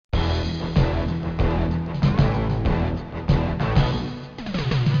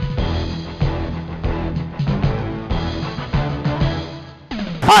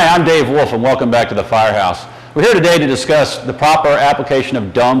Hi, I'm Dave Wolfe, and welcome back to the Firehouse. We're here today to discuss the proper application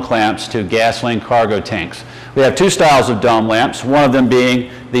of dome clamps to gasoline cargo tanks. We have two styles of dome lamps, one of them being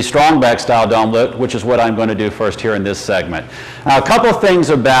the strongback style dome lid, which is what I'm going to do first here in this segment. Now, a couple of things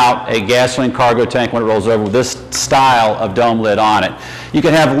about a gasoline cargo tank when it rolls over with this style of dome lid on it. You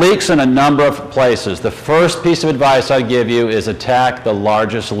can have leaks in a number of places. The first piece of advice I give you is attack the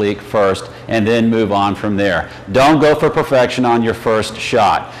largest leak first and then move on from there. Don't go for perfection on your first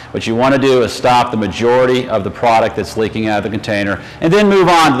shot. What you want to do is stop the majority of the product that's leaking out of the container and then move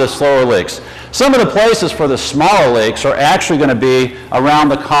on to the slower leaks. Some of the places for the smaller leaks are actually going to be around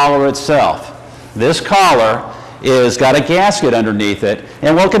the collar itself. This collar is got a gasket underneath it,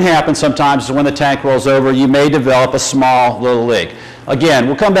 and what can happen sometimes is when the tank rolls over, you may develop a small little leak. Again,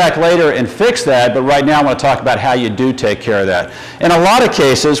 we'll come back later and fix that, but right now I want to talk about how you do take care of that. In a lot of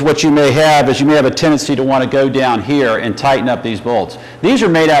cases, what you may have is you may have a tendency to want to go down here and tighten up these bolts. These are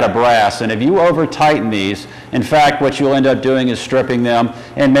made out of brass, and if you over-tighten these, in fact, what you'll end up doing is stripping them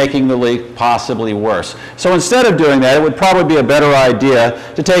and making the leak possibly worse. So instead of doing that, it would probably be a better idea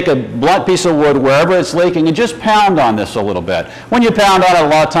to take a blunt piece of wood wherever it's leaking and just pound on this a little bit. When you pound on it, a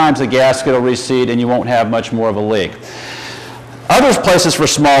lot of times the gasket will recede and you won't have much more of a leak. Other places for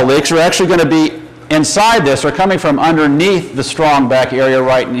small leaks are actually going to be inside this or coming from underneath the strong back area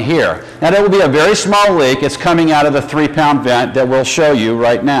right in here. Now that will be a very small leak. It's coming out of the 3-pound vent that we'll show you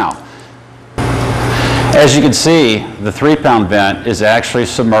right now. As you can see, the 3-pound vent is actually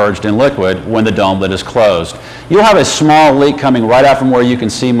submerged in liquid when the dome lid is closed. You'll have a small leak coming right out from where you can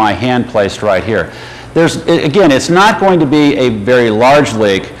see my hand placed right here. Again, it's not going to be a very large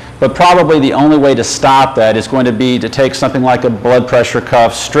leak, but probably the only way to stop that is going to be to take something like a blood pressure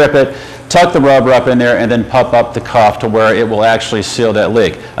cuff, strip it, tuck the rubber up in there, and then pump up the cuff to where it will actually seal that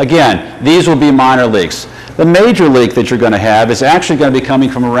leak. Again, these will be minor leaks. The major leak that you're going to have is actually going to be coming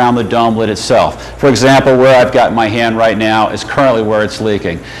from around the dome lid itself. For example, where I've got my hand right now is currently where it's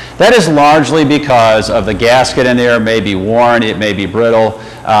leaking. That is largely because of the gasket in there may be worn, it may be brittle,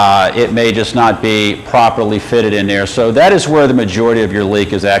 it may just not be properly fitted in there. So that is where the majority of your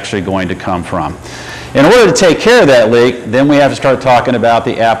leak is actually going to come from. In order to take care of that leak, then we have to start talking about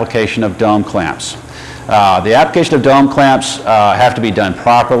the application of dome clamps. The application of dome clamps have to be done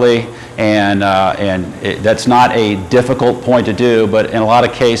properly, and that's not a difficult point to do, but in a lot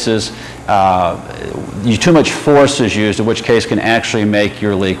of cases, too much force is used, in which case can actually make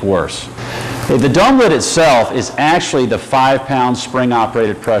your leak worse. The dome lid itself is actually the 5-pound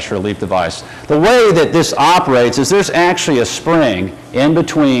spring-operated pressure relief device. The way that this operates is there's actually a spring in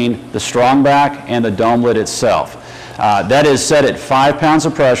between the strongback and the dome lid itself. That is set at 5 pounds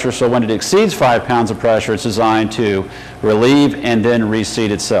of pressure, so when it exceeds 5 pounds of pressure, it's designed to relieve and then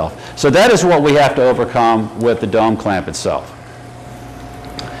reseat itself. So that is what we have to overcome with the dome clamp itself.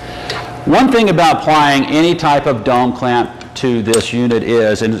 One thing about applying any type of dome clamp to this unit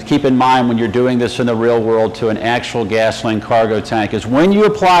is, and keep in mind when you're doing this in the real world to an actual gasoline cargo tank, is when you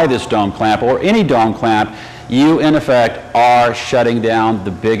apply this dome clamp or any dome clamp, you in effect are shutting down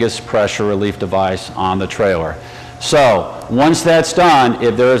the biggest pressure relief device on the trailer. So once that's done,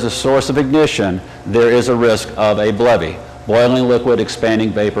 if there is a source of ignition, there is a risk of a BLEVE, boiling liquid expanding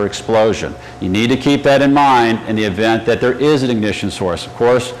vapor explosion. You need to keep that in mind in the event that there is an ignition source. Of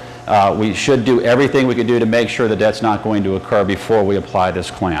course, we should do everything we can do to make sure that that's not going to occur before we apply this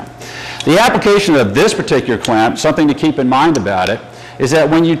clamp. The application of this particular clamp, something to keep in mind about it, is that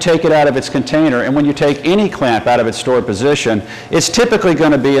when you take it out of its container and when you take any clamp out of its stored position, it's typically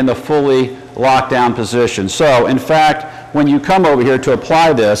going to be in the fully locked down position. So in fact, when you come over here to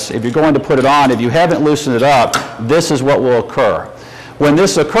apply this, if you're going to put it on, if you haven't loosened it up, this is what will occur. When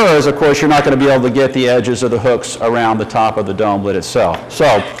this occurs, of course, you're not going to be able to get the edges of the hooks around the top of the dome lid itself.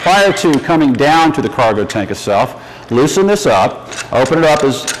 So prior to coming down to the cargo tank itself, loosen this up, open it up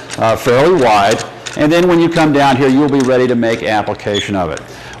as fairly wide, and then when you come down here, you'll be ready to make application of it.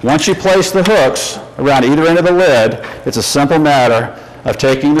 Once you place the hooks around either end of the lid, it's a simple matter of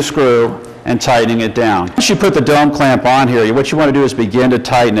taking the screw and tightening it down. Once you put the dome clamp on here, what you want to do is begin to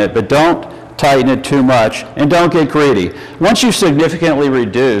tighten it, but don't tighten it too much and don't get greedy. Once you've significantly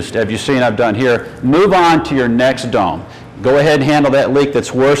reduced, as you've seen I've done here, move on to your next dome. Go ahead and handle that leak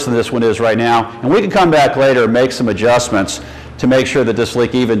that's worse than this one is right now, and we can come back later and make some adjustments to make sure that this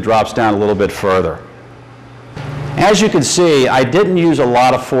leak even drops down a little bit further. As you can see, I didn't use a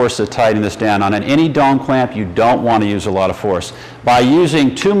lot of force to tighten this down. On any dome clamp, you don't want to use a lot of force. By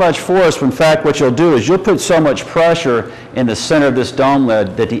using too much force, in fact, what you'll do is you'll put so much pressure in the center of this dome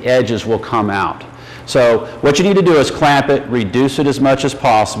lid that the edges will come out. So what you need to do is clamp it, reduce it as much as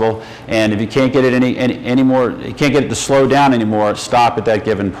possible, and if you can't get it anymore, you can't get it to slow down anymore, stop at that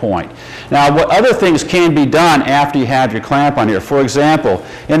given point. Now, what other things can be done after you have your clamp on here? For example,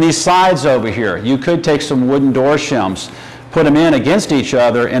 in these sides over here, you could take some wooden door shims, put them in against each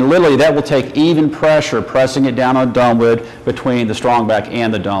other, and literally that will take even pressure pressing it down on the dome lid between the strong back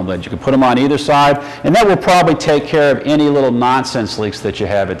and the dome lid. You can put them on either side, and that will probably take care of any little nonsense leaks that you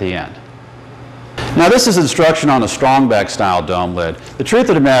have at the end. Now, this is instruction on a strong back style dome lid. The truth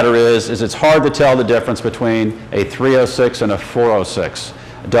of the matter is it's hard to tell the difference between a 306 and a 406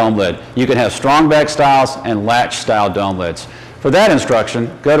 dome lid. You can have strong back styles and latch style dome lids. For that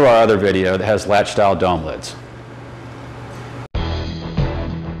instruction, go to our other video that has latch style dome lids.